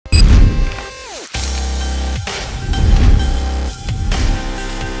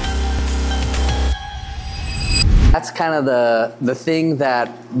that's kind of the thing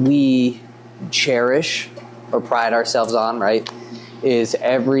that we cherish or pride ourselves on, right? Is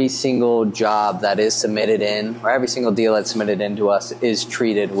every single job that is submitted in, or every single deal that's submitted into us, is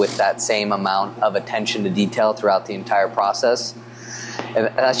treated with that same amount of attention to detail throughout the entire process. And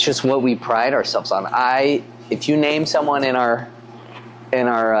that's just what we pride ourselves on. If you name someone in our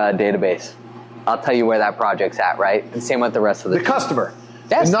database, I'll tell you where that project's at, right? And same with the rest of the customer.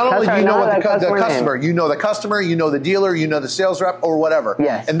 Yes, and not only do you know what the customer, name. you know the customer, you know the dealer, you know the sales rep, or whatever.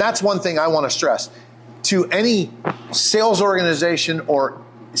 Yes. And that's one thing I want to stress. To any sales organization or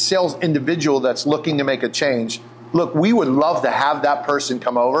sales individual that's looking to make a change, look, we would love to have that person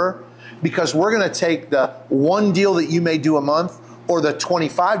come over, because we're going to take the one deal that you may do a month or the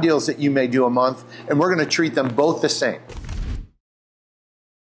 25 deals that you may do a month, and we're going to treat them both the same.